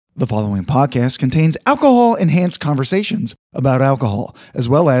The following podcast contains alcohol-enhanced conversations about alcohol, as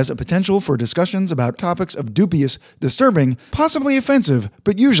well as a potential for discussions about topics of dubious, disturbing, possibly offensive,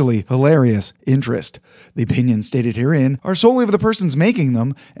 but usually hilarious interest. The opinions stated herein are solely of the persons making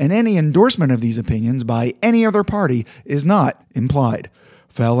them, and any endorsement of these opinions by any other party is not implied.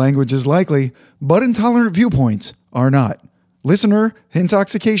 Foul language is likely, but intolerant viewpoints are not. Listener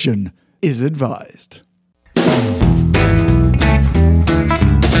intoxication is advised.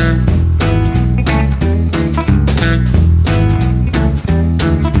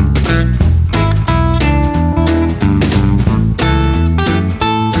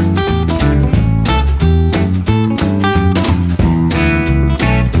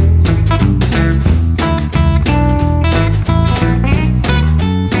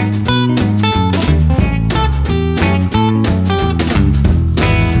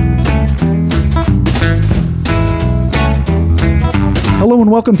 Hello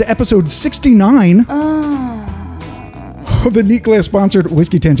and welcome to episode 69 of the Neat Glass sponsored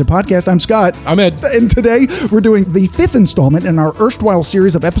Whiskey Tangent podcast. I'm Scott. I'm Ed. And today we're doing the fifth installment in our erstwhile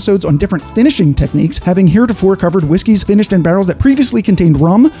series of episodes on different finishing techniques, having heretofore covered whiskeys finished in barrels that previously contained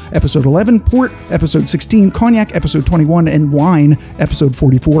rum, episode 11, port, episode 16, cognac, episode 21, and wine, episode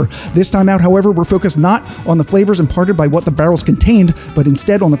 44. This time out, however, we're focused not on the flavors imparted by what the barrels contained, but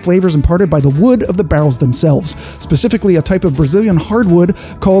instead on the flavors imparted by the wood of the barrels themselves, specifically a type of Brazilian hardwood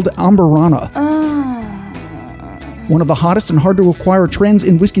called Amburana. One of the hottest and hard to acquire trends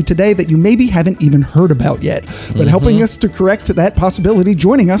in whiskey today that you maybe haven't even heard about yet. But helping us to correct that possibility,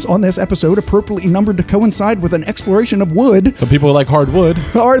 joining us on this episode, appropriately numbered to coincide with an exploration of wood. Some people like hardwood.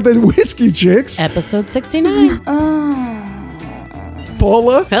 Are the Whiskey Chicks. Episode 69.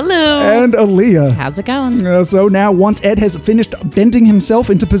 Paula. Hello. And Aaliyah. How's it going? So now, once Ed has finished bending himself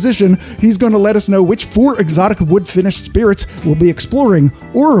into position, he's going to let us know which 4 exotic wood-finished spirits we'll be exploring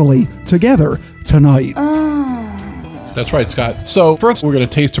orally together tonight. That's right, Scott. So first, we're going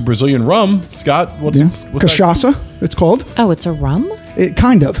to taste a Brazilian rum. Scott, what's Cachaça, it's called. Oh, it's a rum? It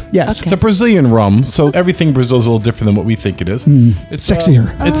kind of, yes. Okay. It's a Brazilian rum, so everything Brazil is a little different than what we think it is. It's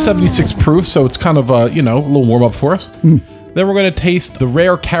sexier. It's 76 proof, so it's kind of a little warm up for us. Then we're going to taste the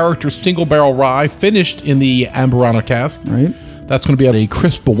rare character single barrel rye finished in the Amburana cask. Right. That's going to be at a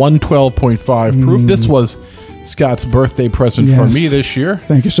crisp 112.5 proof. This was Scott's birthday present from me this year.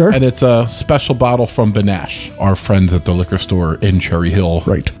 Thank you, sir. And it's a special bottle from Benash, our friends at the liquor store in Cherry Hill.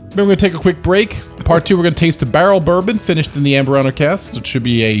 Right. Then we're going to take a quick break. Part 2, we're going to taste a barrel bourbon finished in the Amburana cask. It should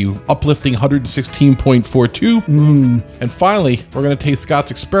be a uplifting 116.42. And finally, we're going to taste Scott's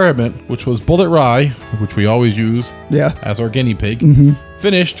experiment, which was bullet rye, which we always use as our guinea pig,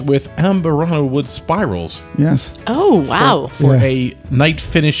 finished with Amburana wood spirals. Yes. Oh, wow. For a night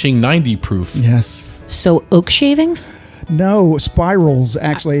finishing 90 proof. Yes. So oak shavings? No, spirals,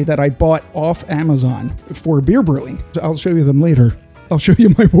 actually, that I bought off Amazon for beer brewing. I'll show you them later. I'll show you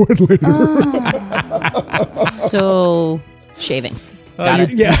my wood later. So shavings. Got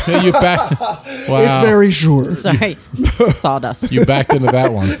it. Yeah. You back. Wow. It's very short. Sorry. Sawdust. You backed into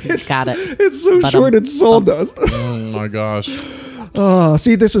that one. Got it. It's so short, it's sawdust. Oh my gosh.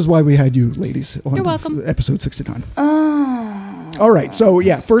 See, this is why we had you ladies on You're welcome. episode 69. All right, so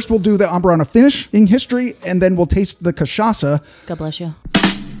first we'll do the Amburana finishing history, and then we'll taste the cachaça. God bless you.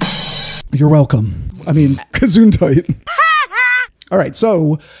 You're welcome. I mean, Gesundheit. All right,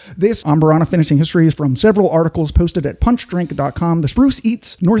 so this Amburana finishing history is from several articles posted at punchdrink.com, the Spruce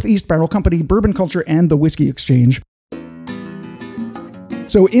Eats, Northeast Barrel Company, Bourbon Culture, and the Whiskey Exchange.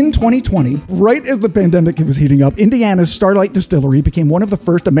 So in 2020, right as the pandemic was heating up, Indiana's Starlight Distillery became one of the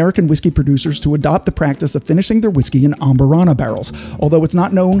first American whiskey producers to adopt the practice of finishing their whiskey in Amburana barrels. Although it's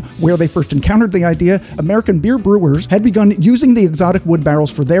not known where they first encountered the idea, American beer brewers had begun using the exotic wood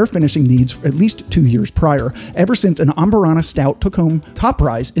barrels for their finishing needs at least 2 years prior, ever since an Amburana stout took home top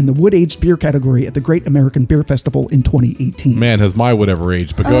prize in the wood-aged beer category at the Great American Beer Festival in 2018. Man, has my wood ever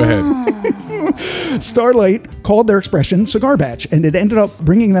aged, but go ahead. Starlight called their expression cigar batch, and it ended up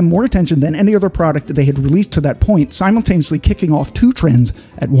bringing them more attention than any other product that they had released to that point, simultaneously kicking off 2 trends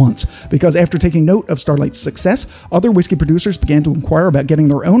at once. Because after taking note of Starlight's success, other whiskey producers began to inquire about getting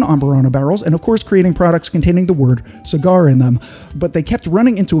their own Amburana barrels and, of course, creating products containing the word cigar in them. But they kept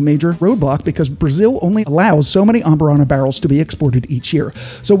running into a major roadblock because Brazil only allows so many Amburana barrels to be exported each year.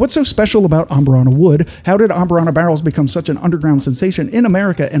 So what's so special about Amburana wood? How did Amburana barrels become such an underground sensation in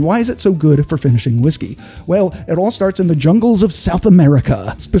America, and why is it so good for finishing whiskey? Well, it all starts in the jungles of South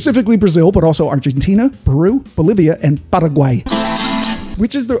America, specifically Brazil, but also Argentina, Peru, Bolivia, and Paraguay,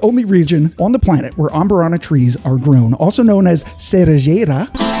 which is the only region on the planet where Amburana trees are grown, also known as cerejeira.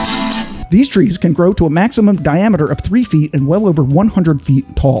 These trees can grow to a maximum diameter of 3 feet and well over 100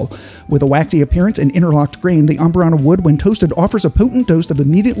 feet tall. With a waxy appearance and interlocked grain, the Amburana wood, when toasted, offers a potent dose of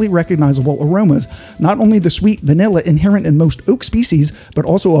immediately recognizable aromas. Not only the sweet vanilla inherent in most oak species, but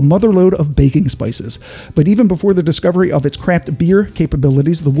also a motherlode of baking spices. But even before the discovery of its craft beer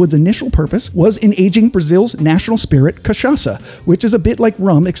capabilities, the wood's initial purpose was in aging Brazil's national spirit, cachaça, which is a bit like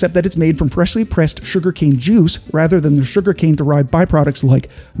rum, except that it's made from freshly pressed sugarcane juice rather than the sugarcane-derived byproducts like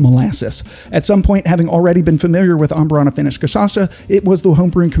molasses. At some point, having already been familiar with Amburana finished cachaça, it was the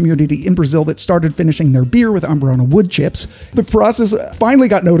homebrewing community in Brazil that started finishing their beer with Amburana wood chips. The process finally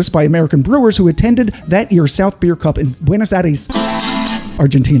got noticed by American brewers who attended that year's South Beer Cup in Buenos Aires,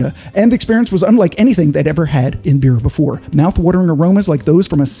 Argentina, and the experience was unlike anything they'd ever had in beer before. Mouth-watering aromas like those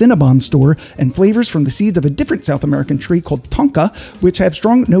from a Cinnabon store and flavors from the seeds of a different South American tree called tonka, which have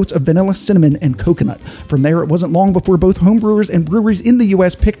strong notes of vanilla, cinnamon, and coconut. From there, it wasn't long before both homebrewers and breweries in the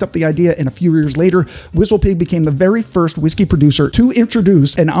U.S. picked up the idea, and a few years later, Whistle Pig became the very first whiskey producer to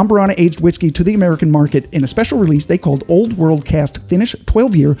introduce an Amburana-aged whiskey to the American market in a special release they called Old World Cask Finish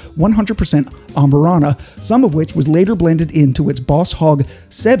 12-year 100% Amburana, some of which was later blended into its Boss Hog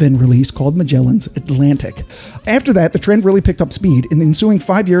 7 release called Magellan's Atlantic. After that, the trend really picked up speed. In the ensuing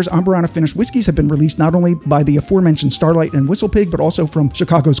 5 years, Amburana finished whiskeys have been released not only by the aforementioned Starlight and Whistle Pig, but also from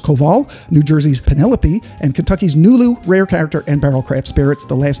Chicago's Koval, New Jersey's Penelope, and Kentucky's Nulu, Rare Character, and Barrel Craft Spirits,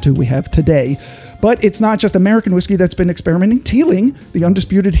 the last two we have today. But it's not just American whiskey that's been experimenting. Teeling, the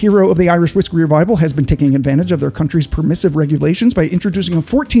undisputed hero of the Irish whiskey revival, has been taking advantage of their country's permissive regulations by introducing a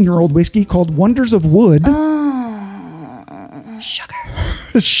 14-year-old whiskey called Wonders of Wood. Sugar.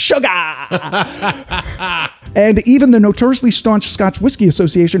 Sugar! And even the notoriously staunch Scotch Whisky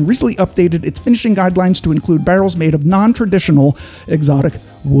Association recently updated its finishing guidelines to include barrels made of non-traditional exotic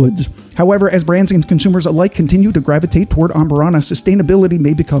woods. However, as brands and consumers alike continue to gravitate toward Amburana, sustainability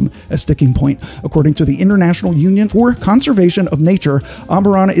may become a sticking point. According to the International Union for Conservation of Nature,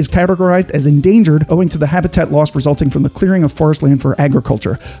 Amburana is categorized as endangered owing to the habitat loss resulting from the clearing of forest land for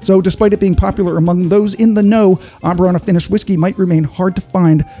agriculture. So despite it being popular among those in the know, Amburana finished whiskey might remain hard to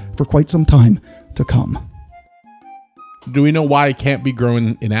find for quite some time to come. Do we know why it can't be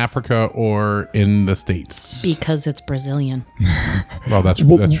grown in Africa or in the States? Because it's Brazilian. Well, that's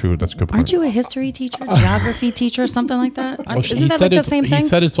true. That's a good point. Aren't you a history teacher, geography teacher, something like that? Isn't that like the same thing? He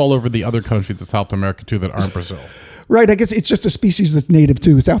said it's all over the other countries of South America, too, that aren't Brazil. Right, I guess it's just a species that's native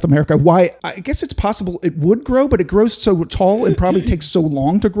to South America. Why? I guess it's possible it would grow, but it grows so tall and probably takes so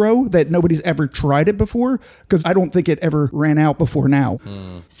long to grow that nobody's ever tried it before, because I don't think it ever ran out before now.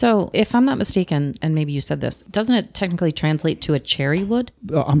 So, if I'm not mistaken, and maybe you said this, doesn't it technically translate to a cherry wood?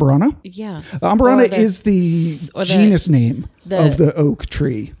 Amburana? Yeah. Amburana is the genus name of the oak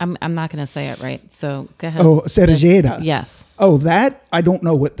tree. I'm not going to say it right, so go ahead. Oh, cerejeira. Yes. Oh, that? I don't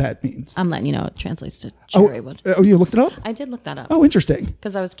know what that means. I'm letting you know it translates to cherry wood. Oh, you looked it up? I did look that up. Oh, interesting.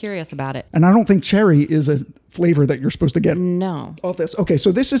 Because I was curious about it. And I don't think cherry is a flavor that you're supposed to get. No. All this. Okay,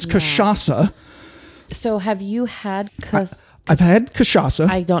 so this is cachaça. So have you had... I've had cachaça.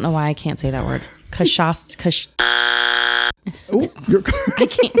 I don't know why I can't say that word. Cachaça. Oh, I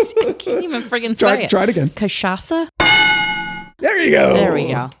can't even friggin' say it. Try it again. Cachaça? There you go. There we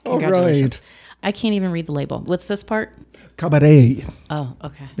go. All Congratulations. right. I can't even read the label. What's this part? Cabaret. Oh,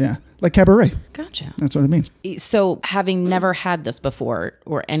 okay. Yeah, like cabaret. Gotcha. That's what it means. So, having never had this before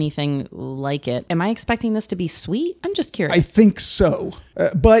or anything like it, am I expecting this to be sweet? I'm just curious. I think so.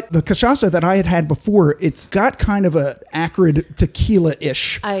 But the cachaça that I had before, it's got kind of a acrid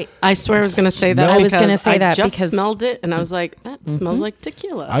tequila-ish. I swear I was going to say that. I was going to say that just because smelled it and I was like, that smells like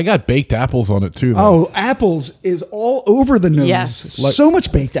tequila. I got baked apples on it, too, though. Oh, apples is all over the nose. Yes. So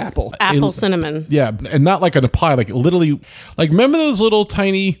much baked apple. Apple cinnamon. Yeah, and not like in a pie, like literally, like remember those little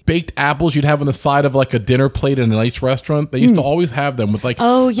tiny baked apples you'd have on the side of like a dinner plate in a nice restaurant? They used to always have them with like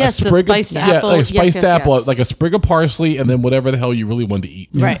Oh, yes, the spiced apple. Yeah, like a spiced Yes, apple, yes. like a sprig of parsley, and then whatever the hell you really wanted to eat.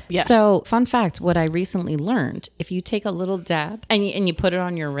 Right, yes. So, fun fact, what I recently learned, if you take a little dab and you put it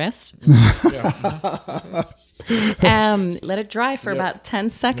on your wrist, let it dry for about 10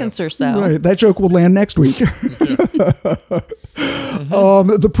 seconds or so. Right, that joke will land next week.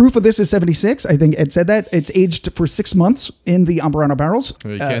 The proof of this is 76. I think Ed said that. It's aged for 6 months in the Amburana barrels.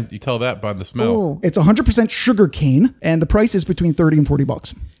 You can't. You tell that by the smell. Ooh. It's 100% sugar cane, and the price is between $30 and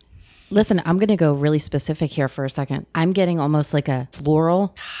 $40. Listen, I'm going to go really specific here for a second. I'm getting almost like a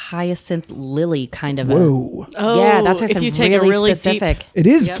floral hyacinth lily kind of. Whoa. Yeah, that's just if you take a really specific. deep. It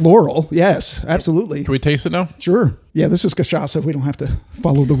is floral. Yes, absolutely. Can we taste it now? Sure. Yeah, this is cachaça. We don't have to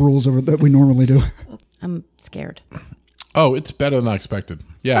follow the rules that we normally do. I'm scared. Oh, it's better than I expected.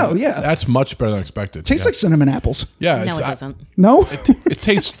 Yeah. Oh, yeah. That's much better than I expected. Tastes yeah. like cinnamon apples. Yeah. No, it doesn't. No? It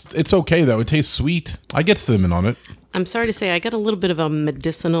tastes, it's okay though. It tastes sweet. I get cinnamon on it. I'm sorry to say, I got a little bit of a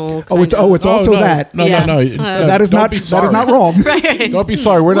medicinal. It's also that. No, Yes. no. That is not wrong. Right. Don't be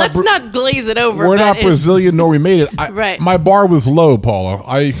sorry. We're Let's not. not glaze it over. We're but not Brazilian, nor we made it. Right. My bar was low, Paula.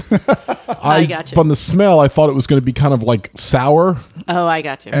 I got you. From the smell, I thought it was going to be kind of like sour Oh, I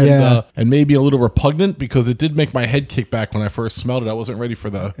got you. and Yeah. and maybe a little repugnant because it did make my head kick back when I first smelled it. I wasn't ready for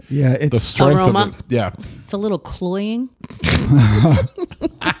the It's strength Aroma. of it. Yeah. It's a little cloying.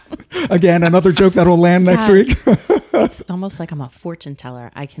 again another joke that'll land next Guys, week. It's almost like I'm a fortune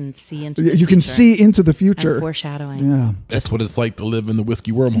teller. I can see into the You can future see into the and future. foreshadowing. Yeah, That's what it's like to live in the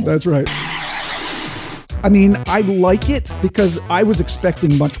whiskey wormhole. that's right. I mean, I like it because I was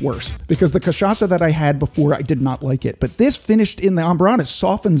expecting much worse. Because the cachaça that I had before, I did not like it. But this finished in the Amburana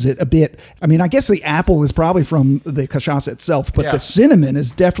softens it a bit. I mean, I guess the apple is probably from the cachaça itself, but Yeah. the cinnamon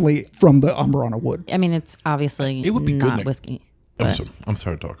is definitely from the Amburana wood. I mean, it's obviously It would be good not next- whiskey. I'm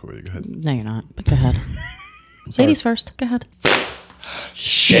sorry to talk over you. Go ahead. No, you're not. But go ahead. Ladies first. Go ahead.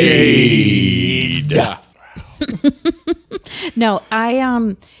 Shade. No,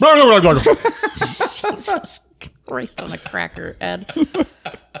 Jesus Christ on a cracker, Ed.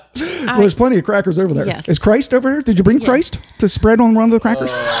 Well, there's plenty of crackers over there. Yes. Is Christ over here? Did you bring Christ to spread on one of the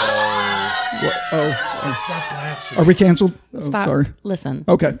crackers? Are we canceled? Stop. Sorry. Listen.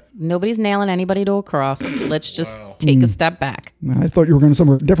 Okay. Nobody's nailing anybody to a cross. Let's just take a step back. I thought you were going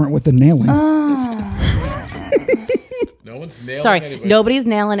somewhere different with the nailing. No one's nailing Sorry, anybody. nobody's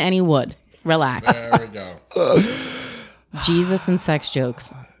nailing any wood. Relax. There we go. Jesus and sex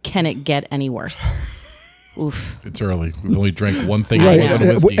jokes. Can it get any worse? Oof. It's early. We've only drank one thing. Right. It wasn't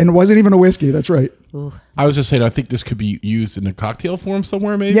a whiskey. And it wasn't even a whiskey. That's right. Ooh. I was just saying, I think this could be used in a cocktail form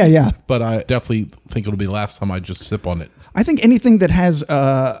somewhere, maybe. Yeah. But I definitely think it'll be the last time I just sip on it. I think anything that has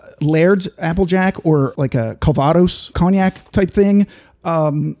Laird's Applejack or like a Calvados cognac type thing,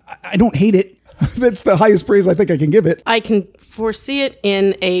 I don't hate it. That's the highest praise I think I can give it. I can foresee it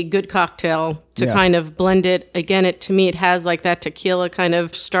in a good cocktail to Yeah. kind of blend it. Again, to me, it has like that tequila kind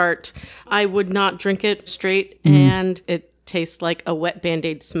of start. I would not drink it straight, and it tastes like a wet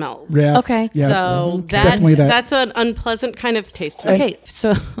Band-Aid smells. Yeah. Okay. Yeah. So Definitely that. that's an unpleasant kind of taste to me. Okay,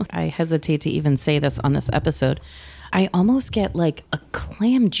 so I hesitate to even say this on this episode. I almost get like a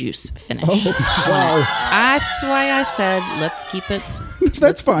clam juice finish. Wow. That's why I said let's keep it.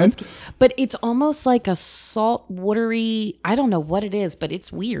 That's fine. But it's almost like a salt, watery. I don't know what it is, but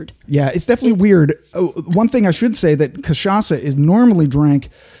it's weird. Yeah, it's definitely weird. One thing I should say that cachaça is normally drank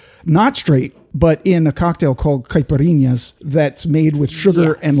not straight, but in a cocktail called caipirinhas that's made with sugar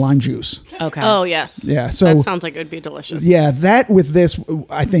Yes. and lime juice. Okay. Oh, yes. Yeah, so that sounds like it would be delicious. yeah, that with this,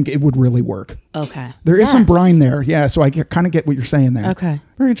 I think it would really work. Okay. There is some Yes. brine there. Yeah, so I kind of get what you're saying there. Okay.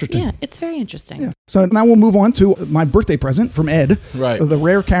 Very interesting. Yeah, it's very interesting. Yeah. So now we'll move on to my birthday present from Ed. Right. The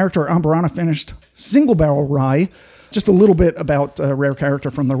rare character Amburana finished single barrel rye. Just a little bit about rare character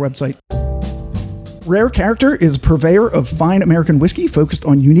from their website. Rare Character is a purveyor of fine American whiskey focused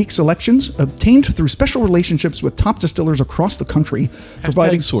on unique selections obtained through special relationships with top distillers across the country,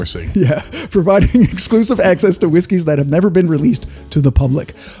 providing sourcing. Yeah, providing exclusive access to whiskeys that have never been released to the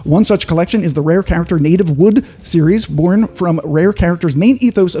public. One such collection is the Rare Character Native Wood series, born from Rare Character's main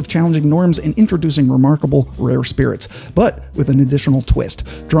ethos of challenging norms and introducing remarkable rare spirits, but with an additional twist.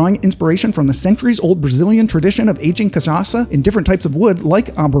 Drawing inspiration from the centuries-old Brazilian tradition of aging cachaça in different types of wood, like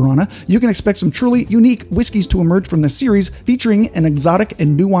Amburana, you can expect some truly unique whiskeys to emerge from this series, featuring an exotic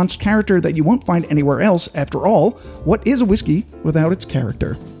and nuanced character that you won't find anywhere else. After all, what is a whiskey without its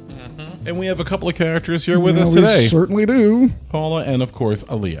character? And we have a couple of characters here with us We today. certainly do. Paula and, of course,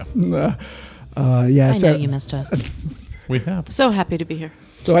 Aaliyah. Yeah, I so, know you missed us. We have. So happy to be here.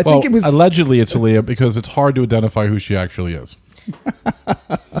 so I Well, think it was allegedly it's Aaliyah because it's hard to identify who she actually is.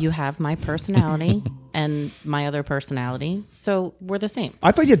 You have my personality and my other personality, so we're the same.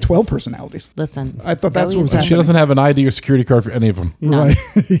 I thought you had 12 personalities. Listen, I thought that's Billy what was is- She doesn't have an ID or security card for any of them. None.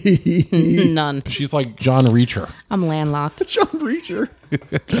 Right. None. She's like John Reacher. I'm landlocked. John Reacher.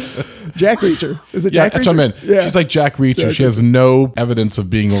 Jack Reacher. Is it Yeah, Jack that's Reacher? what I meant. Yeah. She's like Jack Reacher. Jack She has no evidence of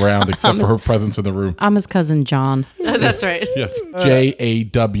being around except for her presence in the room. I'm his cousin John. That's right. Yes.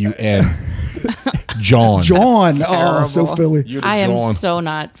 JAWN. John. John. That's Oh, so terrible. Philly. You're the I am John. so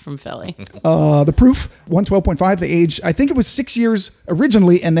not from Philly. The proof, 112.5. The age, I think it was 6 years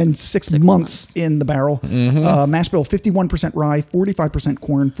originally and then 6 months in the barrel. Mash bill, 51% rye, 45%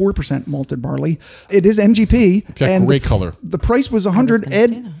 corn, 4% malted barley. It is MGP. Got great color. The price was was $100. gonna Ed,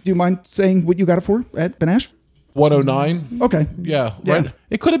 say do that. you mind saying what you got it for, Ed Benash? 109. Okay. Yeah, Yeah. right.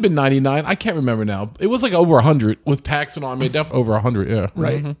 It could have been 99. I can't remember now. It was like over 100 with tax and all. I mean, definitely over 100. Yeah.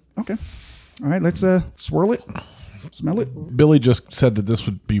 Right. Okay. All right. Let's swirl it. Smell it. Billy just said that this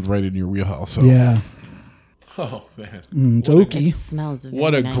would be right in your wheelhouse. So. Yeah. Oh man. It's oaky. It smells very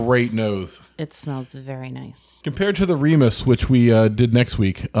What a nice. great nose. It smells very nice. Compared to the Remus, which we did next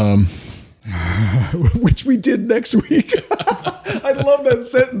week. Which we did next week. I love that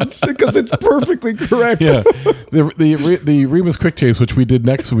sentence because it's perfectly correct. Yeah. The Remus Quick Chase, which we did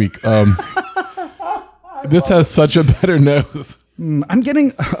next week. This has such a better nose. I'm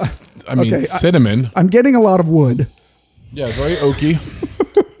getting. I mean, Okay, cinnamon. I'm getting a lot of wood. Yeah, very oaky.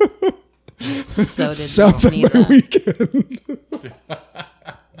 So did Sounds like need my that. weekend.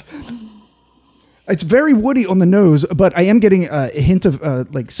 It's very woody on the nose, but I am getting a hint of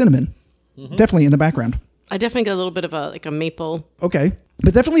like cinnamon, definitely in the background. I definitely get a little bit of a maple. Okay,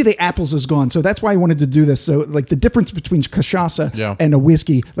 but definitely the apples is gone, so that's why I wanted to do this. So like the difference between cachaça Yeah. and a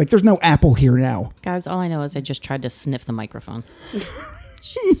whiskey, like there's no apple here now. Guys, all I know is I just tried to sniff the microphone.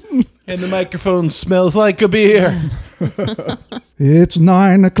 And the microphone smells like a beer. It's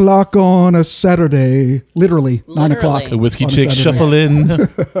 9 o'clock on a Saturday, literally 9 o'clock. The whiskey on a chick Saturday. shuffling.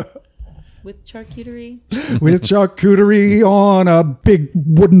 With charcuterie? With charcuterie on a big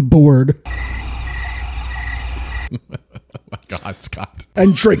wooden board God, Scott.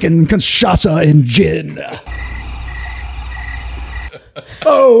 and drinking cachaça and gin.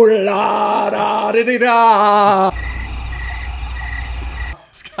 Oh la da di di da.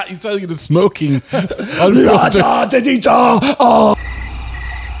 Scott, you sound like you're smoking. La da di di da. Oh.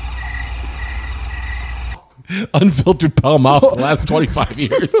 Unfiltered Pall Mall for the last 25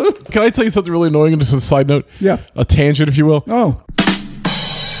 years. Can I tell you something really annoying, just as a side note? Yeah. A tangent, if you will. Oh.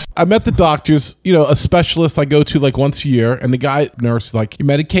 I'm at the doctor's, a specialist I go to like once a year, and the nurse is like, your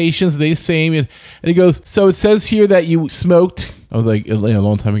medications, they same. And he goes, so it says here that you smoked. I was like, a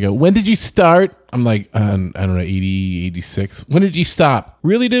long time ago. When did you start? I'm like, I don't know, 80, 86. When did you stop?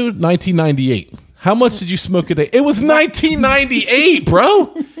 Really, dude? 1998. How much did you smoke a day? It was 1998,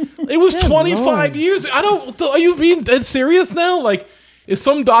 bro. It was 25 years. Are you being dead serious now? Like, is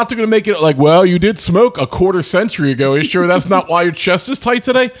some doctor going to make it like, well, you did smoke a quarter century ago. Are you sure that's not why your chest is tight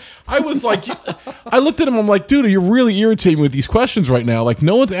today? I was like, I looked at him. I'm like, dude, you're really irritating me with these questions right now. Like,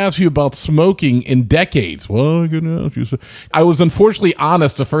 no one's asked you about smoking in decades. Well, I was unfortunately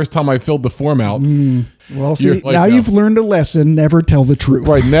honest the first time I filled the form out. Well, see, Like, now you've learned a lesson. Never tell the truth.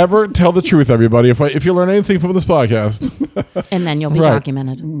 Right. Never tell the truth, everybody. If you learn anything from this podcast. And then you'll be Right.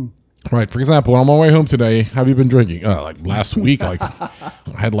 documented. Right. For example, when I'm on my way home today, have you been drinking? Like last week, I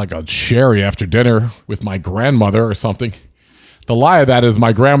had like a sherry after dinner with my grandmother or something. The lie of that is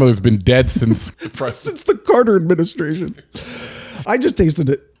my grandmother's been dead since. Since the Carter administration. I just tasted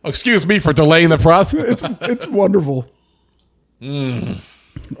it. Excuse me for delaying the process. It's wonderful.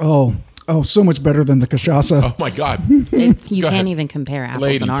 Oh, so much better than the cachaça. Oh my God. You Go can't ahead. even compare apples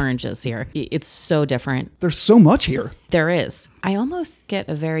Ladies. and oranges here. It's so different. There's so much here. There is. I almost get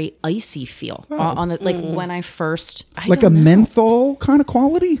a very icy feel on the when I first Like a menthol kind of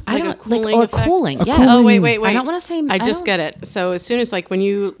quality. I Like a don't cooling or effect? cooling. A Yes. cooling- Oh, wait. I don't want to say. I just get it. So as soon as when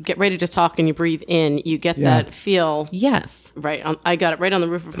you get ready to talk and you breathe in, you get Yeah. that feel. Yes. Right. I got it right on the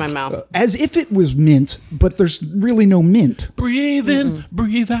roof of my mouth. As if it was mint, but there's really no mint. Breathe in,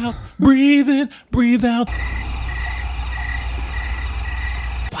 breathe out, breathe in, breathe out.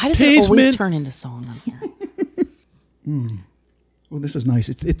 Why does Taste it always mint. turn into song on here? Well, this is nice.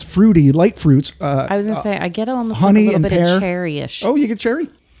 It's fruity, light fruits. I was gonna say I get almost honey like a and little bit pear. of cherry-ish. Oh, you get cherry?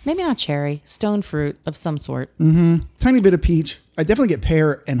 Maybe not cherry, stone fruit of some sort. Tiny bit of peach. I definitely get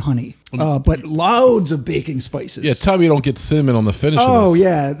pear and honey, but loads of baking spices. Yeah, tell me you don't get cinnamon on the finish of Oh, this.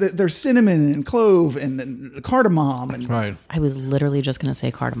 yeah. There's cinnamon and clove and cardamom. And Right. I was literally just gonna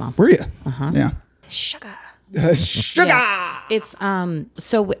say cardamom. Were you? Yeah. Sugar. Sugar. Yeah. It's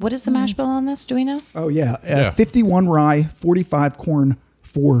So what is the mash bill on this? Do we know? Oh, yeah. Yeah. 51 rye, 45 corn,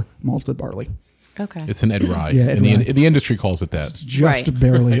 4 malted barley. Okay. It's an Ed Rye. Yeah, Ed and Rye. the industry calls it that. Just Right.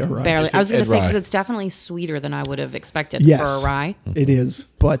 barely a rye. Barely. It's I was an gonna Ed say because Rye. it's definitely sweeter than I would have expected Yes. for a rye. It is.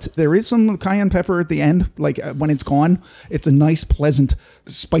 But there is some cayenne pepper at the end. Like when it's gone, it's a nice, pleasant,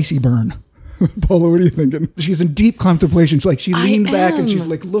 spicy burn. Paula, what are you thinking? She's in deep contemplation. She's like, she leaned back and she's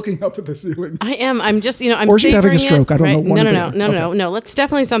like looking up at the ceiling. I am. I'm just, I'm Or she's having a savoring it, stroke. I don't know. right? One or the No. other. No. That's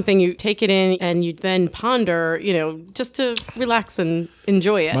definitely something you take it in and you then ponder, just to relax and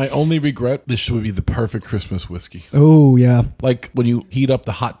enjoy it. My only regret, this would be the perfect Christmas whiskey. Oh, yeah. Like when you heat up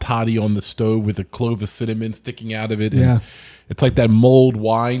the hot toddy on the stove with a clove of cinnamon sticking out of it. Yeah. It's like that mulled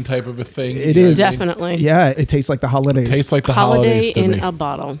wine type of a thing. It You know is. what I mean? Definitely. Yeah, it tastes like the holidays. Tastes like the Holiday holidays to in me. a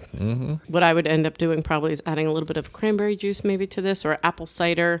bottle. What I would end up doing probably is adding a little bit of cranberry juice maybe to this, or apple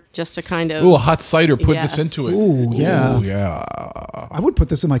cider, just to kind of. Ooh, a hot cider. Put Yes. this into it. Ooh, yeah. Ooh, yeah. I would put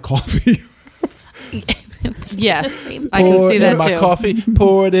this in my coffee. Yes, Same I can see In that my too. coffee.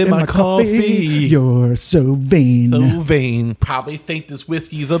 Pour it in my coffee. You're so vain. So vain. Probably think this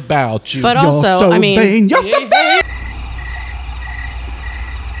whiskey's about you. But You're also, so I mean, vain. You're so vain.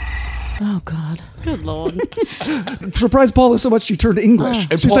 Oh God. good Lord. Surprised Paula so much she turned English.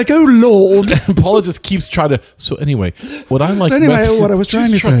 And She's Paul- like, oh Lord. Paula just keeps trying to. So anyway, what I like. So anyway, best- what I was She's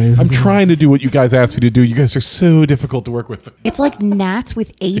trying to say. I'm trying to do what you guys asked me to do. You guys are so difficult to work with. It's like gnats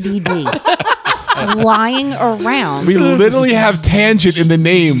with ADD flying around. We literally have tangent in the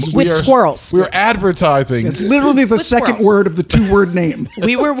name. With squirrels. We're advertising. It's literally the second squirrels. word of the two-word name.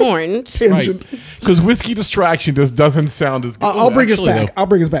 We were warned. right. Tangent. Because whiskey distraction just doesn't sound as good. I'll bring us Actually, back. though. I'll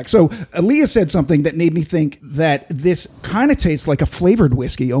bring us back. So Aaliyah said something that made me think that this kind of tastes like a flavored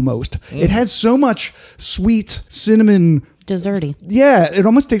whiskey almost. It has so much sweet cinnamon. Desserty. Yeah, it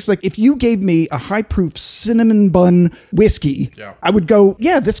almost tastes like if you gave me a high proof cinnamon bun whiskey, Yeah. I would go,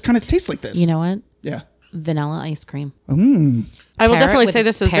 yeah, this kind of tastes like this. You know what? Yeah. Vanilla ice cream. I will Pair it definitely with- say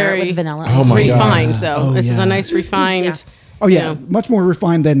this is pair it very with vanilla. Oh ice my cream. God. refined, though. Oh, This is yeah. a nice refined. Yeah. Oh, yeah. You know. Much more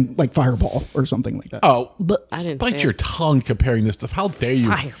refined than like Fireball or something like that. Oh, I didn't bite say your it. tongue comparing this stuff. How dare you?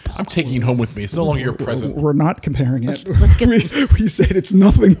 Fireball. I'm taking it home with me. It's no longer your present. We're not comparing it. Let's get- we said it's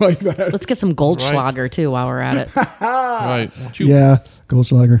nothing like that. Let's get some Goldschlager too while we're at it. Right. Won't you- Yeah,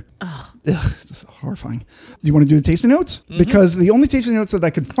 Goldschlager. Ugh, it's horrifying. Do you want to do the tasting notes? Because the only tasting notes that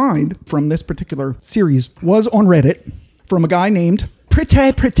I could find from this particular series was on Reddit from a guy named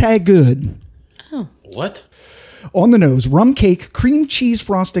Pretty Good. What? On the nose, rum cake, cream cheese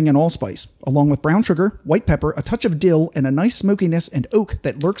frosting, and allspice, along with brown sugar, white pepper, a touch of dill, and a nice smokiness and oak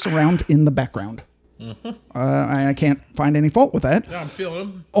that lurks around in the background. I can't find any fault with that. Yeah, I'm feeling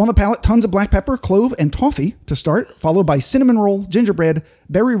them. On the palate, tons of black pepper, clove, and toffee to start, followed by cinnamon roll, gingerbread,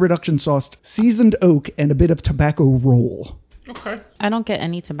 berry reduction sauce, seasoned oak, and a bit of tobacco roll. Okay. I don't get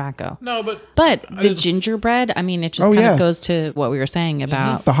any tobacco. No, but But I the didn't- gingerbread, I mean, it just Oh, kind yeah. of goes to what we were saying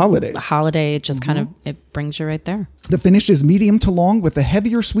about The holidays. the holiday. It just kind of, it brings you right there. The finish is medium to long with the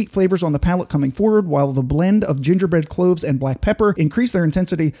heavier sweet flavors on the palate coming forward, while the blend of gingerbread, cloves, and black pepper increase their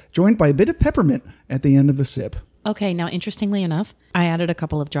intensity, joined by a bit of peppermint at the end of the sip. Okay, now interestingly enough, I added a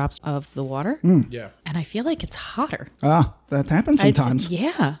couple of drops of the water yeah. and I feel like it's hotter. Ah, that happens sometimes.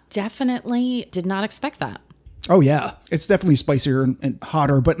 Yeah, definitely did not expect that. Oh, yeah. It's definitely spicier and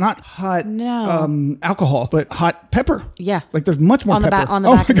hotter, but not hot No. alcohol, but hot pepper. Yeah. Like there's much more On the pepper. back- on the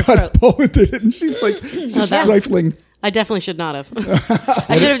oh back my of the God, throat. Paula did it, and she's like, she's that's- stifling. I definitely should not have.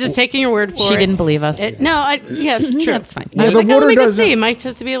 I should have just taken your word for it. She didn't believe us. Yeah, it's true. That's fine. I was the like, oh, water let me just doesn't- see. It might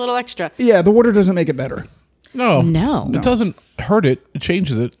just be a little extra. Yeah, the water doesn't make it better. No. No. It doesn't hurt it. It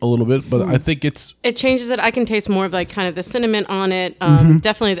changes it a little bit, but I think it's It changes it. I can taste more of like kind of the cinnamon on it.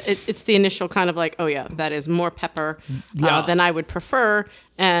 Definitely, it's the initial kind of like, oh yeah, that is more pepper than I would prefer.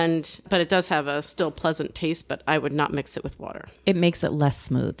 But it does have a still pleasant taste. But I would not mix it with water. It makes it less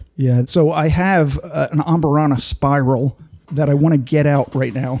smooth. Yeah, so I have an Amburana spiral that I want to get out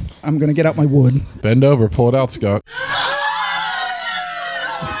right now. I'm going to get out my wood. bend over, pull it out, Scott.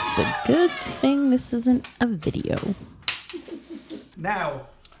 It's a good thing this isn't a video. Now,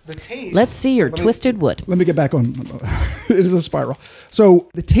 the taste. Let's see your twisted wood. Let me get back on. It is a spiral. So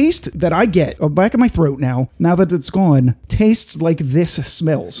the taste that I get back in my throat now that it's gone, tastes like this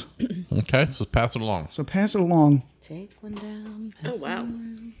smells. Okay, so pass it along. So pass it along. Take one down. Oh wow!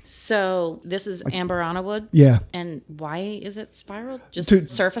 So this is Amburana wood. Yeah. And why is it spiraled? Just To-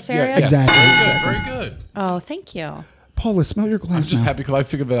 surface yeah, area? exactly. Very good. Oh, thank you. Paula, smell your glass I'm just now. happy because I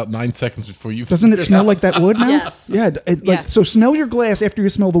figured that out 9 seconds before you. Doesn't it figured smell out. like that wood now? Yes. Yeah. Yes. So smell your glass after you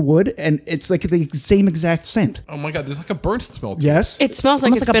smell the wood, and it's like the same exact scent. Oh my God, there's like a burnt smell. to it. Yes. It smells like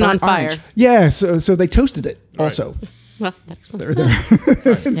Almost it's like a been on burnt fire. orange. Yeah. So they toasted it also. Well, that explains There, that.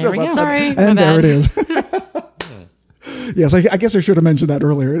 there. There we go. Sorry, my And there bad. it is. Yes, I guess I should have mentioned that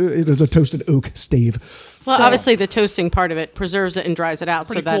earlier. It is a toasted oak stave. Well, So- obviously the toasting part of it preserves it and dries it out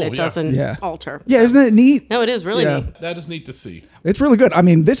so Pretty that cool, it yeah. doesn't Yeah. alter. Yeah, isn't it neat? No, it is really Yeah. neat. That is neat to see. It's really good. I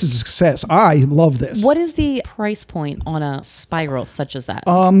mean, this is a success. I love this. What is the price point on a spiral such as that?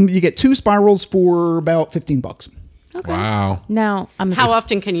 You get 2 spirals for about $15. Okay. Wow. Now, I'm How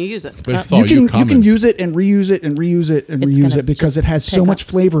often can you use it? But it's all You can coming. use it and reuse it and reuse it and It's reuse gonna it because just it has so pick much up.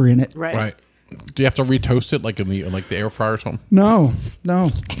 flavor in it. Right. Right. Do you have to retoast it like in the air fryer or something? No.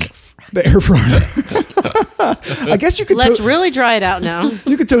 The air fryer. I guess you could. Let's really dry it out now.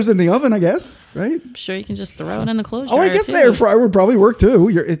 You could toast in the oven, I guess, right? I'm sure you can just throw it in the clothes Oh, I dryer, guess too. the air fryer would probably work too.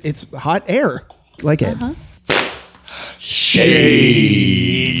 It's hot air, like it.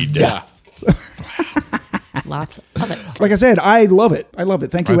 Shade. Lots of it. Like I said, I love it. I love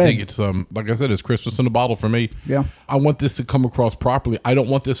it. Thank you, I Ed. think it's like I said, it's Christmas in a bottle for me. Yeah. I want this to come across properly. I don't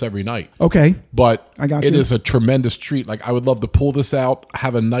want this every night. Okay. But I got it you. is a tremendous treat. Like I would love to pull this out,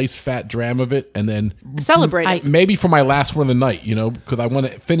 have a nice fat dram of it, and then Celebrate it. maybe for my last one of the night, because I want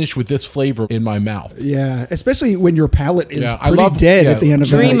to finish with this flavor in my mouth. Yeah, especially when your palate is I pretty love- dead yeah, at the end of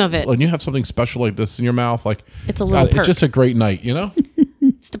the Dream night. of it. When you have something special like this in your mouth, like It's a little it's perk. just a great night,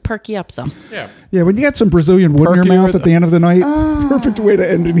 It's to perk you up some. Yeah. Yeah, when you got some Brazilian wood in your Perky mouth with- at the end of the night, perfect way to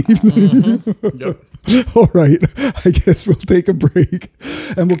end an evening. Yep. All right, I guess we'll take a break,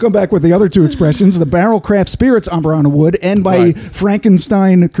 and we'll come back with the other two expressions: the Barrel Craft Spirits Amburana Wood, and by Right.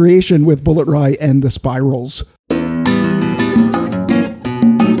 Frankenstein Creation with Bullet Rye and the Spirals.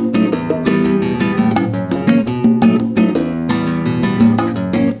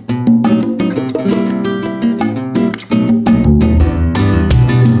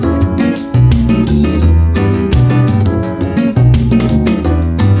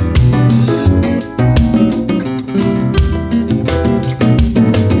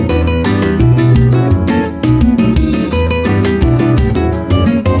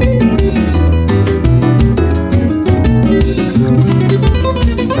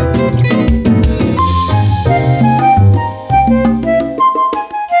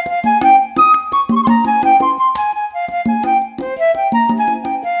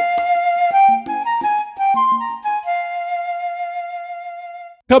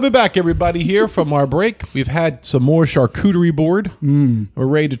 Coming back, everybody, here from our break. We've had some more charcuterie board. We're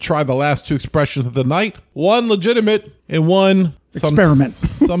ready to try the last two expressions of the night. One legitimate and one Experiment.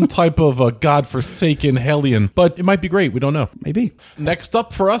 some type of a godforsaken hellion. But it might be great. We don't know. Maybe. Next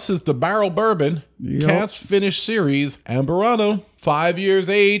up for us is the Barrel Bourbon Cast Finish Series Amburana. 5 years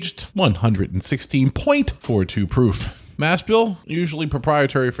aged, 116.42 proof. Mash bill, usually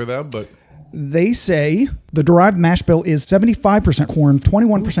proprietary for them, but... They say the derived mash bill is 75% corn,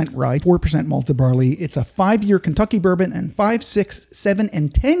 21% rye, 4% malted barley. It's a 5-year Kentucky bourbon and 5, 6, 7,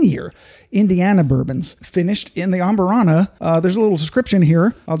 and 10-year Indiana bourbons finished in the Amburana. There's a little description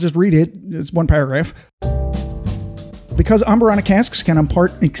here. I'll just read it. It's one paragraph. Because Amburana casks can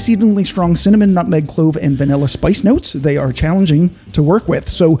impart exceedingly strong cinnamon, nutmeg, clove, and vanilla spice notes, they are challenging to work with.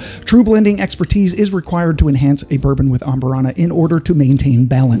 So true blending expertise is required to enhance a bourbon with Amburana in order to maintain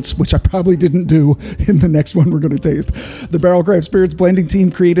balance, which I probably didn't do in the next one we're going to taste. The Barrel Craft Spirits blending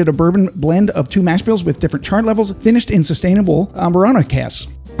team created a bourbon blend of 2 mash bills with different char levels, finished in sustainable Amburana casks.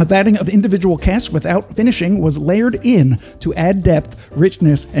 A vatting of individual casks without finishing was layered in to add depth,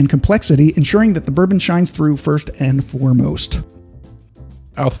 richness, and complexity, ensuring that the bourbon shines through first and foremost.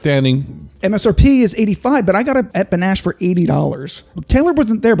 Outstanding. MSRP is $85, but I got it at Banash for $80. Taylor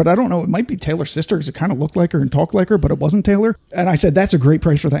wasn't there, but I don't know. It might be Taylor's sister because it kind of looked like her and talked like her, but it wasn't Taylor. And I said, that's a great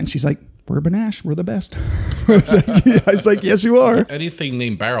price for that. And she's like, we're Banash. We're the best. I was like, yes, you are. Anything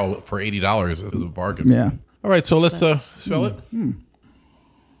named Barrel for $80 is a bargain. Yeah. All right, so let's smell it.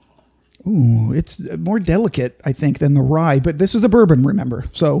 Ooh, it's more delicate, I think, than the rye, but this is a bourbon, remember.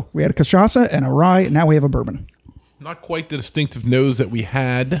 So we had a cachaça and a rye. Now we have a bourbon. Not quite the distinctive nose that we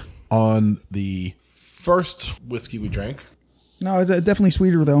had on the first whiskey we drank. No, it's definitely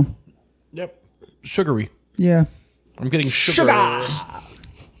sweeter, though. Yep. Sugary. Yeah. I'm getting sugar.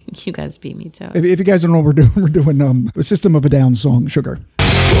 You guys beat me to it. If you guys don't know what we're doing a System of a Down song, Sugar.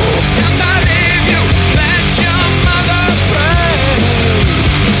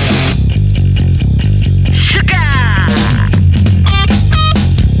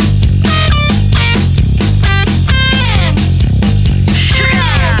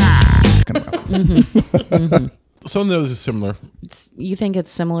 Some of those is similar. You think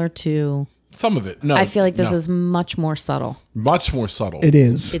it's similar to... Some of it. No. I feel like this no. is much more subtle. much more subtle. It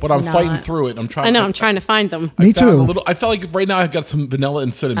is. It's But I'm fighting not- through it. I'm trying. I know. I'm trying to find them. Me I found too. a little. I felt like right now I've got some vanilla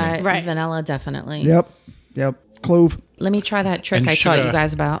and cinnamon. Right. Vanilla, definitely. Yep. Clove Let me try that trick And I taught sugar. you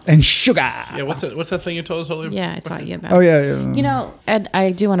guys about. and sugar. Yeah. What's that thing you told us earlier? Yeah, I taught you about. Oh, yeah. You know, Ed,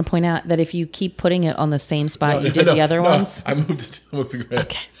 I do want to point out that if you keep putting it on the same spot you did the other ones. I moved it.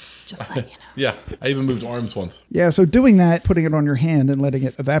 Okay, just letting you know. Yeah. I even moved arms once. Yeah, so doing that, putting it on your hand and letting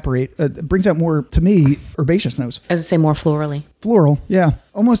it evaporate, brings out more, to me, herbaceous notes. I was to say more florally. Floral, yeah.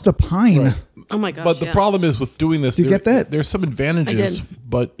 Almost a pine. Right. Oh my gosh. But the problem is with doing this, Do you get that? there's some advantages, I did.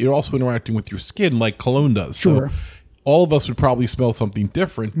 but you're also interacting with your skin like cologne does. Sure. So all of us would probably smell something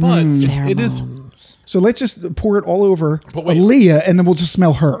different, but it is. So let's just pour it all over But wait. Aaliyah, and then we'll just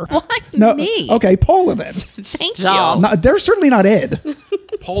smell her. Why No, me? Okay, Paula then. Thank Stop. you. No, they're certainly not Ed.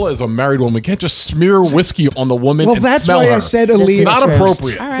 Paula is a married woman. We can't just smear whiskey on the woman Well, and that's smell why her. I said This Aaliyah is not first.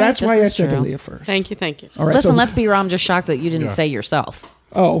 appropriate. All right, That's this why I is said true. Aaliyah first. Thank you. All right, Listen, so, let's be real. I'm just shocked that you didn't say yourself.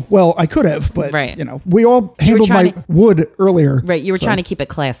 Oh, well, I could have, but, Right. we all handled my trying to- wood earlier. Right. You were trying to keep it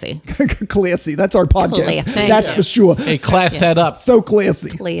classy. Classy. That's our podcast. Classy. That's Thank for sure. Hey, class that up. So classy.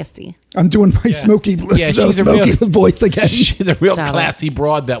 Classy. I'm doing my smoky, Yeah, she's a smoky real- voice again. She's a real Stop it. classy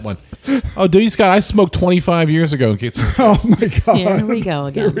broad, that one. Oh, dude, Scott, I smoked 25 years ago. In case you Oh my God. Here we go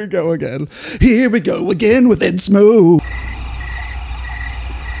Here again. we go again. Here we go again with Ed Smo.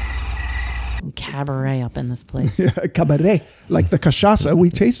 Cabaret up in this place. Cabaret, like the cachaça we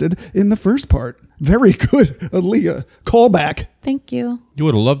tasted in the first part. Very good, Aaliyah. Callback. Thank you. You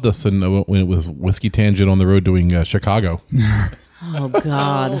would have loved us when it was Whiskey Tangent on the road doing Chicago. Oh,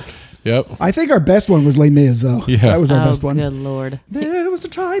 God. Yep. I think our best one was Les Mis, though. Yeah. That was our Oh, best one. good Lord. There was a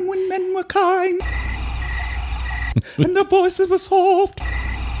time when men were kind, and their voices were soft.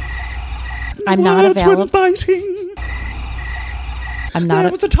 I'm not a Words were valid. biting. I'm not There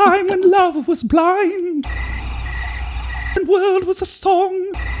a. was a time when love was blind, and world was a song,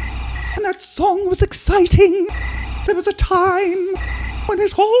 and that song was exciting. There was a time when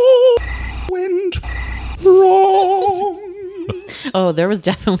it all went wrong. Oh, there was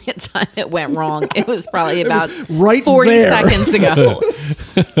definitely a time it went wrong. It was probably about right 40 there. seconds ago.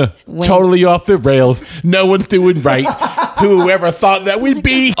 When- Totally off the rails. No one's doing right. Whoever thought that we'd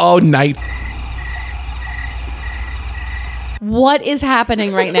be all night. What is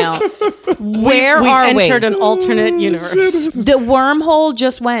happening right now? Where We've are we? entered an alternate universe. The wormhole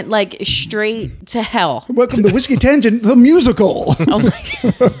just went like straight to hell. Welcome to Whiskey Tangent, the musical. Oh my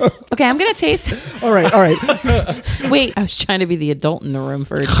God. Okay, I'm gonna taste. All right. Wait, I was trying to be the adult in the room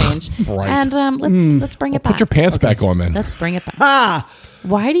for a change. Right. And let's bring it back. Put your pants back on, then. Let's bring it back. Ah,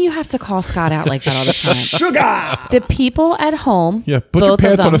 Why do you have to call Scott out like that all the time? sugar. The people at home, Yeah, put your both of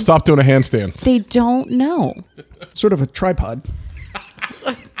pants on them, and stop doing a handstand. They don't know. Sort of a tripod.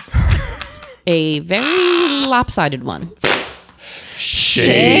 A very lopsided one.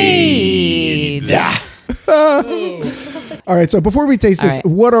 Shade. All right, so before we taste this, All right.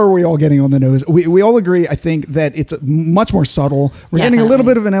 what are we all getting on the nose? We all agree, I think, that it's much more subtle. We're getting a little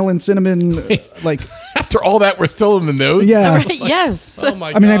Definitely. bit of vanilla and cinnamon, like, After all that, we're still in the nose? yeah. Yes. Oh,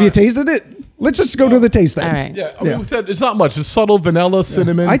 my God. I mean, have you tasted it? Let's just go to the taste then. All right. Yeah, I mean, we said it's not much. It's subtle vanilla,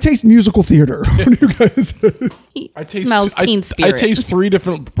 cinnamon. I taste musical theater. What do you guys? I taste, Smells Teen I Spirit. taste 3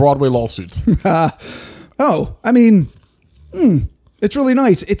 different Broadway lawsuits. Oh, I mean, it's really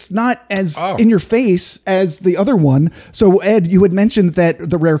nice. It's not as in your face as the other one. So, Ed, you had mentioned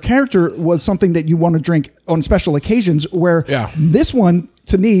that the rare character was something that you want to drink on special occasions, where this one,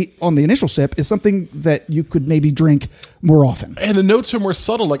 to me, on the initial sip, is something that you could maybe drink more often. And the notes are more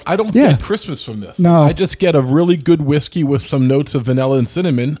subtle. Like, I don't Yeah. get Christmas from this. No. I just get a really good whiskey with some notes of vanilla and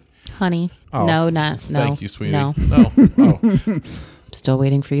cinnamon. Honey. Oh, No, not no. Thank you, sweetie. No. No. Oh. Still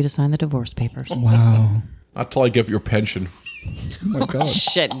waiting for you to sign the divorce papers. Wow. Not till I get your pension. Oh my God.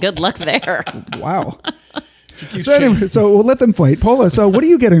 Shit. Good luck there. Wow. So anyway, so we'll let them fight. Paula, so what are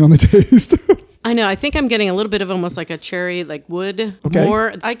you getting on the taste? I know. I think I'm getting a little bit of almost like a cherry, like wood Okay.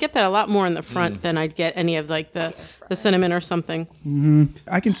 more. I get that a lot more in the front than I'd get any of like the cinnamon or something.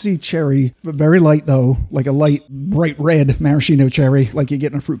 I can see cherry, but very light though, like a light, bright red maraschino cherry, like you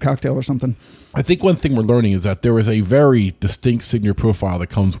get in a fruit cocktail or something. I think one thing we're learning is that there is a very distinct signature profile that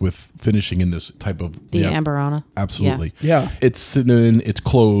comes with finishing in this type of... The Amburana. Absolutely. Yes. Yeah. It's cinnamon, it's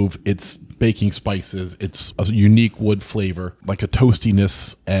clove, it's baking spices, it's a unique wood flavor, like a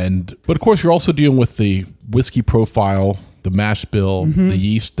toastiness. But of course, you're also dealing with the whiskey profile, the mash bill, the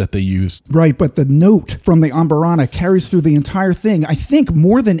yeast that they use. Right, but the note from the Amburana carries through the entire thing, I think,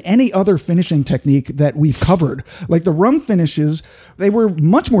 more than any other finishing technique that we've covered. Like the rum finishes, they were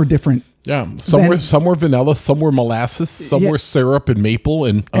much more different. Yeah, some were vanilla, some were molasses, some were syrup and maple,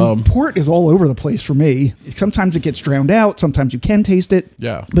 and port is all over the place for me. Sometimes it gets drowned out. Sometimes you can taste it.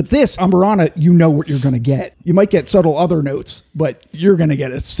 Yeah. But this Amburana, you know what you're going to get. You might get subtle other notes, but you're going to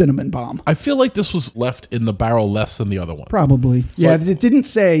get a cinnamon bomb. I feel like this was left in the barrel less than the other one. Probably. Yeah, like- it didn't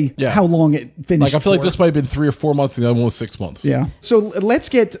say how long it finished. Like I feel like for. this might have been 3 or 4 months, and the other one was 6 months. Yeah. So let's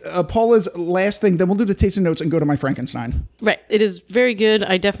get Paula's last thing. Then we'll do the tasting notes and go to my Frankenstein. Right. It is very good.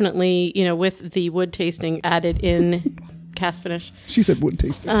 I definitely, with the wood tasting added in cast finish. She said wood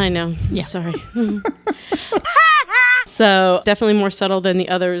tasting. I know. Yeah. Sorry. So definitely more subtle than the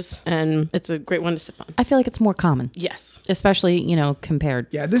others, and it's a great one to sip on. I feel like it's more common. Yes. Especially, compared.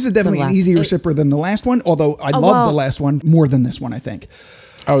 Yeah, this is definitely to the an last- easier sipper than the last one, although I love the last one more than this one, I think.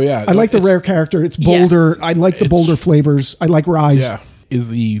 Oh, yeah. I like the rare character. It's bolder. Yes. I like the bolder flavors. I like ryes. Yeah. Is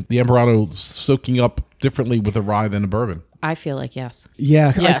the Amburana soaking up differently with a rye than a bourbon? I feel like yes.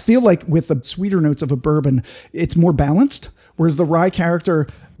 Yeah, I Yes. feel like with the sweeter notes of a bourbon, it's more balanced, whereas the rye character,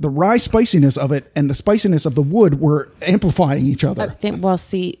 the rye spiciness of it and the spiciness of the wood were amplifying each other.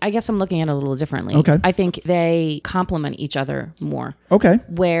 I guess I'm looking at it a little differently. Okay. I think they complement each other more. Okay.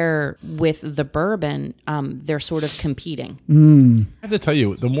 Where with the bourbon, they're sort of competing. I have to tell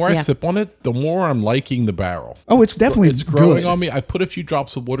you, the more I sip on it, the more I'm liking the barrel. Oh, it's definitely It's growing good. on me. I put a few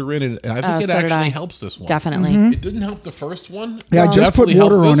drops of water in it, and I think it so did I. actually helps this one. Definitely. It didn't help the first one. Yeah, I It just put definitely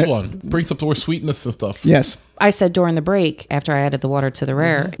water helps on this it. one. Brings up the more sweetness and stuff. Yes. I said during the break, after I added the water to the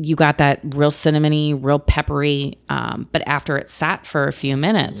rare, you got that real cinnamony, real peppery. But after it sat for a few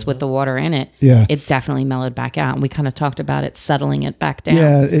minutes with the water in it, Yeah. it definitely mellowed back out. And we kind of talked about it settling it back down.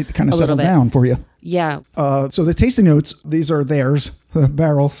 Yeah, it kind of a little settled bit. down for you. Yeah. So the tasting notes, these are theirs, the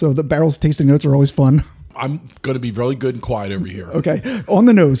barrel. So the barrel's tasting notes are always fun. I'm going to be really good and quiet over here. Okay. On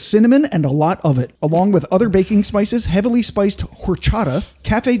the nose, cinnamon and a lot of it, along with other baking spices, heavily spiced horchata,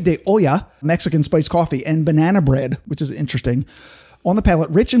 cafe de olla, Mexican spiced coffee, and banana bread, which is interesting. On the palate,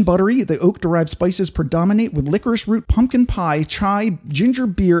 rich and buttery, the oak-derived spices predominate with licorice root, pumpkin pie, chai, ginger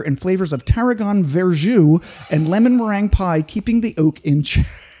beer, and flavors of tarragon verjus and lemon meringue pie, keeping the oak in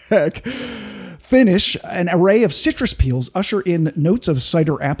check. Finish, an array of citrus peels usher in notes of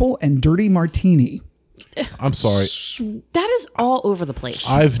cider apple and dirty martini. I'm sorry. That is all over the place.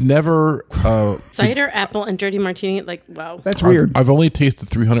 I've never... Cider, apple, and dirty martini. Like, wow. That's weird. I've only tasted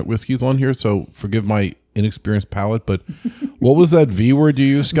 300 whiskeys on here, so forgive my inexperienced palate, but what was that V word you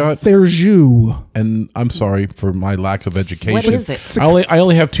used, Scott? Verjus. And I'm sorry for my lack of education. What is it? I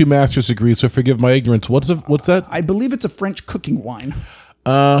only have 2 master's degrees, so forgive my ignorance. What's that? I believe it's a French cooking wine.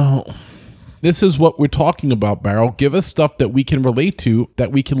 This is what we're talking about, Barrel. Give us stuff that we can relate to,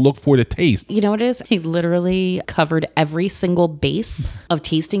 that we can look for to taste. You know what it is? He literally covered every single base of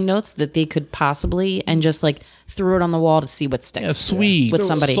tasting notes that they could possibly and just like threw it on the wall to see what sticks. Yeah, sweet, with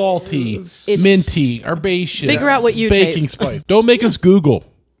somebody. salty, minty, herbaceous. Figure out what you baking taste. spice. Don't make us Google.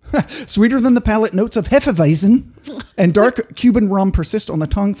 Sweeter than the palate, notes of Hefeweizen and dark Cuban rum persist on the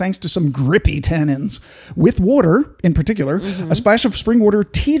tongue thanks to some grippy tannins. With water, in particular, a splash of spring water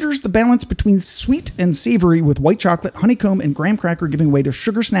teeters the balance between sweet and savory with white chocolate, honeycomb, and graham cracker giving way to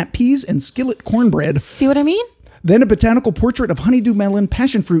sugar snap peas and skillet cornbread. See what I mean? Then a botanical portrait of honeydew melon,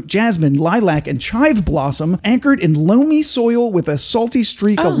 passion fruit, jasmine, lilac, and chive blossom anchored in loamy soil with a salty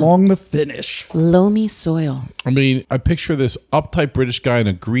streak along the finish. Loamy soil. I mean, I picture this uptight British guy in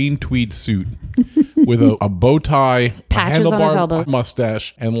a green tweed suit with a bow tie, Patches a on his handlebar elbow.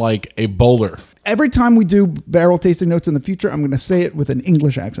 mustache, and like a bowler. Every time we do barrel tasting notes in the future, I'm going to say it with an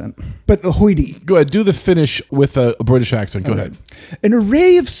English accent. But hoity. Go ahead, do the finish with a British accent. Go ahead. An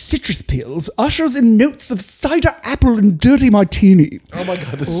array of citrus peels ushers in notes of cider apple and dirty martini. Oh my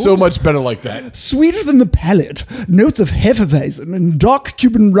God, this is so much better like that. Sweeter than the palate, notes of Hefeweizen and dark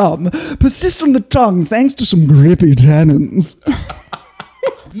Cuban rum persist on the tongue thanks to some grippy tannins.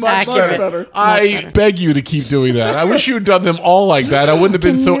 Much Accurate. better. I beg you to keep doing that. I wish you had done them all like that. I wouldn't have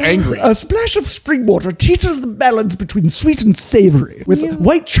been so angry. A splash of spring water teeters the balance between sweet and savory, with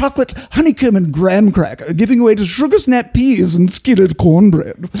white chocolate, honeycomb, and graham cracker giving way to sugar snap peas and skillet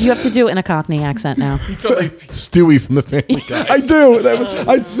cornbread. You have to do it in a Cockney accent now. You sound like Stewie from the Family Guy. I do.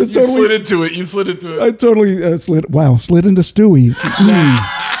 I You totally. slid into it. You slid into it. I totally slid. Wow, slid into Stewie.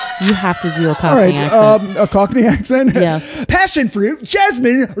 You have to do a All Cockney right, accent. a Cockney accent. Yes. Passion fruit,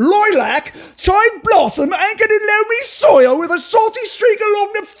 jasmine, lilac, chive blossom, anchored in loamy soil with a salty streak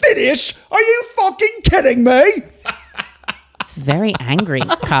along the finish. Are you fucking kidding me? It's very angry,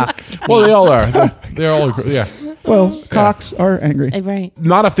 cock. Well, they all are. They're all, yeah. Well, cocks are angry. Right.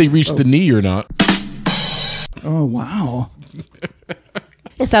 Not if they reach the knee or not. Oh, wow.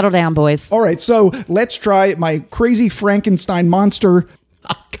 Settle down, boys. All right, so let's try my crazy Frankenstein monster.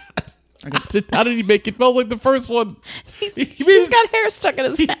 How did he make it smell like the first one? He's made got hair stuck in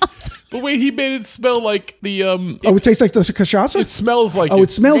his mouth. But wait, he made it smell like the Oh, it tastes like the cachaça? It smells like Oh,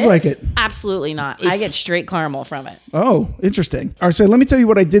 it smells like it. Absolutely not. I get straight caramel from it. Oh, interesting. All right, so let me tell you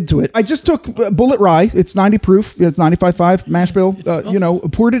what I did to it. I just took bullet rye. It's 90 proof. It's 95.5 mash bill.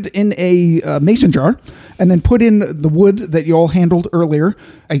 Poured it in a mason jar and then put in the wood that you all handled earlier.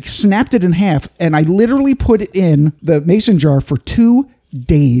 I snapped it in half and I literally put it in the mason jar for 2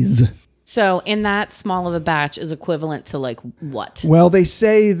 days. So in that small of a batch is equivalent to like what? Well, they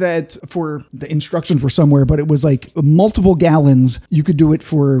say that for the instructions were somewhere, but it was like multiple gallons. You could do it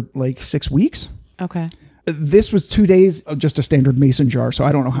for like 6 weeks. Okay. This was 2 days of just a standard mason jar, so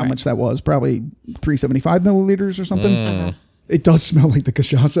I don't know how much that was. Probably 375 milliliters or something. It does smell like the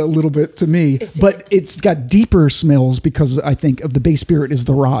cachaça a little bit to me, but it's got deeper smells because I think of the base spirit is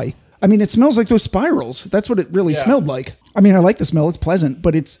the rye. I mean, it smells like those spirals. That's what it really smelled like. I mean, I like the smell. It's pleasant,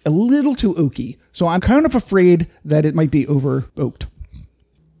 but it's a little too oaky. So I'm kind of afraid that it might be over oaked.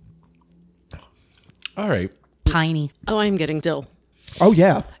 All right. Piney. Oh, I'm getting dill. Oh,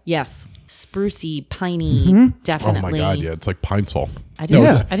 yeah. Yes. Sprucey, piney, definitely. Oh my God, yeah, it's like pine sol. I didn't.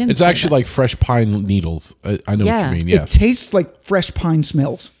 Yeah. I didn't. It's say actually that. like fresh pine needles. I know what Yeah. you mean. It Yes, tastes like fresh pine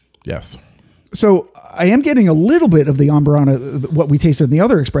smells. yes. So I am getting a little bit of the Amburana, what we tasted in the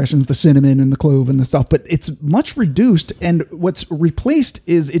other expressions, the cinnamon and the clove and the stuff, but it's much reduced. And what's replaced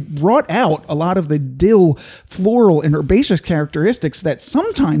is it brought out a lot of the dill floral and herbaceous characteristics that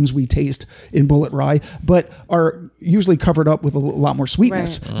sometimes we taste in bullet rye, but are usually covered up with a lot more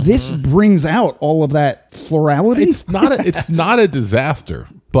sweetness. Right. This brings out all of that florality. It's not a disaster,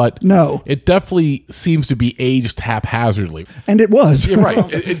 but No. it definitely seems to be aged haphazardly. And it was. You're right.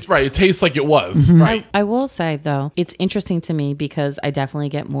 It tastes like it was. Right. I will say though, it's interesting to me because I definitely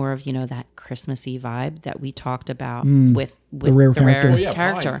get more of that Christmassy vibe that we talked about with the rare rare character. Oh, yeah,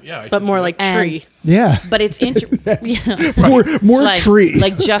 character. pine. Yeah, I But can more see like And- tree. Yeah. But it's interesting. More like, tree.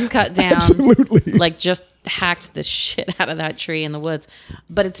 like just cut down, Absolutely. like just hacked the shit out of that tree in the woods.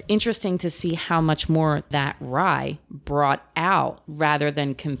 But it's interesting to see how much more that rye brought out rather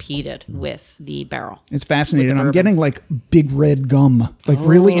than competed with the barrel. It's fascinating. I'm bourbon. getting like big red gum, like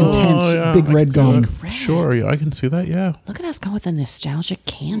really intense big I red can see gum. that. Sure, yeah, I can see that. Yeah. Look at us go with the nostalgic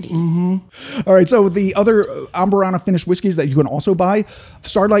candy. All right, so the other Amburana finished whiskeys that you can also buy,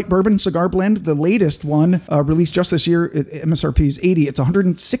 Starlight Bourbon Cigar Blend, the latest one, released just this year. MSRP is $80. It's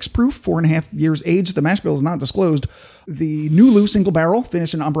 106 proof, 4.5 years aged. The mash bill is not disclosed. The Nulu single barrel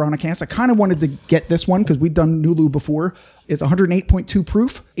finished in Amburana cask. I kind of wanted to get this one because we'd done Nulu before. It's 108.2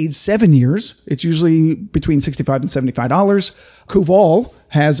 proof, aged 7 years. It's usually between $65 and $75. Koval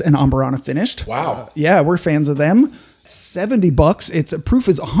has an Amburana finished. Wow. Yeah, we're fans of them. $70. Its proof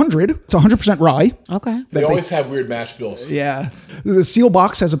is 100. It's 100% rye. Okay. They always have weird mash bills. Yeah. The Seal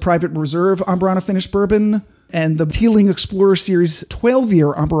Box has a private reserve Amburana finished bourbon. And the Teeling Explorer Series 12-year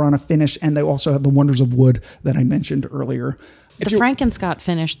Amburana finish. And they also have the Wonders of Wood that I mentioned earlier. The Frankenscott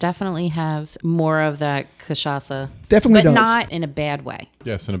finish definitely has more of that cachaça. Definitely but does. not in a bad way.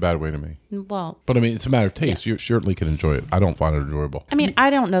 Yes, in a bad way to me. Well, But I mean, it's a matter of taste. Yes. You certainly can enjoy it. I don't find it enjoyable. I mean, I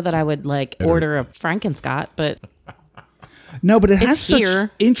don't know that I would order a Frankenscott, but No, but it has it's such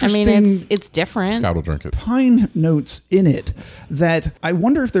here. interesting I mean, it's different. Scott will drink it. pine notes in it that I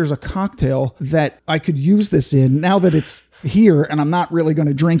wonder if there's a cocktail that I could use this in now that it's here and I'm not really going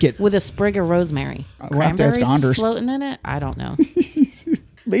to drink it. With a sprig of rosemary. We'll have to ask Cranberries Anders. floating in it? I don't know.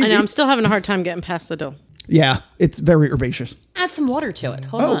 Maybe. I know. I'm still having a hard time getting past the dill. Yeah, it's very herbaceous. Add some water to it.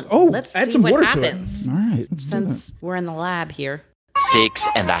 Hold on. Oh, Let's add see some what water happens. to it. All right. Let's do Since we're in the lab here.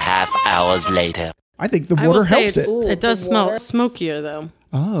 6.5 hours later. that. I think the I will water say helps it. it does smell smokier though.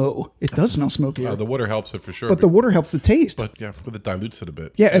 Oh, it does smell smokier. The water helps it for sure. but the water helps the taste. But yeah, but it dilutes it a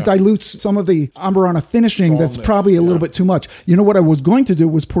bit. Yeah, it dilutes some of the Amburana finishing that's Strongness, probably a little bit too much. You know what I was going to do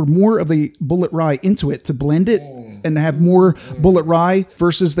was pour more of the bullet rye into it to blend it and have more bullet rye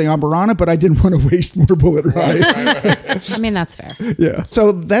versus the Amburana, but I didn't want to waste more bullet rye. I mean, that's fair. Yeah.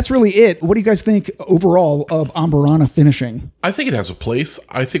 So that's really it. What do you guys think overall of Amburana finishing? I think it has a place.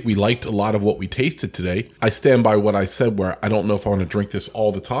 I think we liked a lot of what we tasted today. I stand by what I said where I don't know if I want to drink this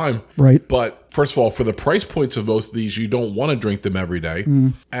all the time. Right. But first of all, for the price points of most of these, you don't want to drink them every day.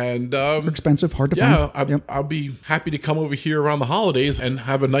 And Expensive, hard to yeah, find. Yep. I'll be happy to come over here around the holidays and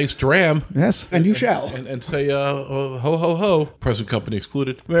have a nice dram. Yes, and you shall. And say, ho, ho, ho, present company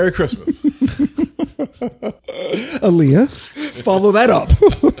excluded. Merry Christmas. Aaliyah, follow that up.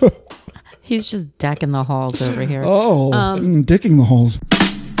 He's just decking the halls over here. Oh, dicking the halls.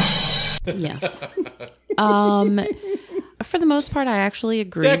 Yes. For the most part, I actually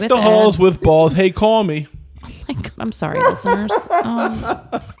agree Deck with the Ed. halls with balls. Hey, call me. I'm sorry, listeners.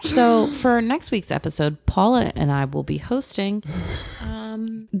 So for next week's episode, Paula and I will be hosting.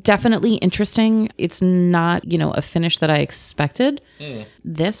 Definitely interesting. It's not, a finish that I expected.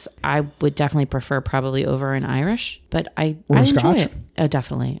 This I would definitely prefer probably over an Irish, but I enjoy Scotch? it. Oh,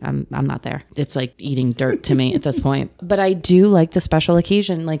 definitely. I'm not there. It's like eating dirt to me at this point. But I do like the special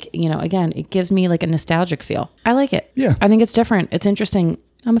occasion. Like, again, it gives me like a nostalgic feel. I like it. Yeah. I think it's different. It's interesting.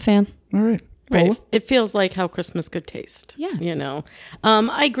 I'm a fan. All right. Right. Paula? It feels like how Christmas could taste. Yes. You know,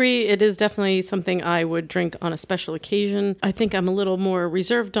 I agree. It is definitely something I would drink on a special occasion. I think I'm a little more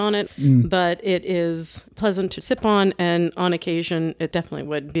reserved on it, but it is pleasant to sip on. And on occasion, it definitely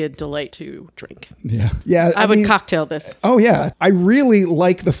would be a delight to drink. Yeah. Yeah. I would cocktail this. Oh, yeah. I really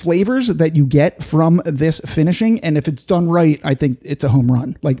like the flavors that you get from this finishing. And if it's done right, I think it's a home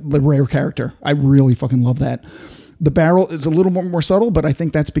run. Like the rare character. I really fucking love that. The barrel is a little more subtle, but I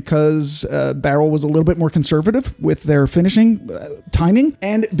think that's because Barrel was a little bit more conservative with their finishing timing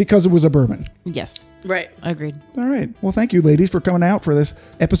and because it was a bourbon. Yes. Right. Agreed. All right. Well, thank you, ladies, for coming out for this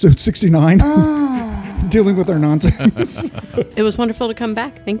episode 69. Dealing with our nonsense. It was wonderful to come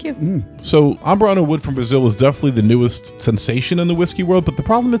back. Thank you. So Amburana wood from Brazil is definitely the newest sensation in the whiskey world, but the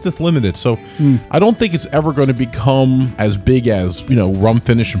problem is it's limited. So I don't think it's ever going to become as big as, rum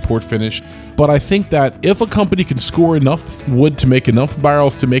finish and port finish. But I think that if a company can score enough wood to make enough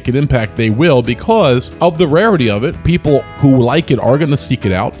barrels to make an impact, they will, because of the rarity of it. People who like it are going to seek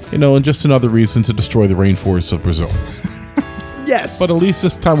it out, and just another reason to destroy the rainforests of Brazil. Yes. But at least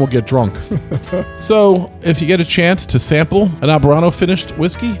this time we'll get drunk. So if you get a chance to sample an Amburana finished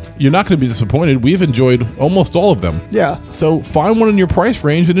whiskey, you're not going to be disappointed. We've enjoyed almost all of them. Yeah. So find one in your price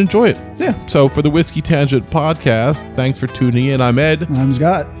range and enjoy it. Yeah. So for the Whiskey Tangent podcast, thanks for tuning in. I'm Ed. I'm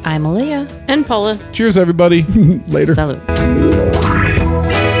Scott. I'm Aaliyah. And Paula. Cheers, everybody. Later. Salute.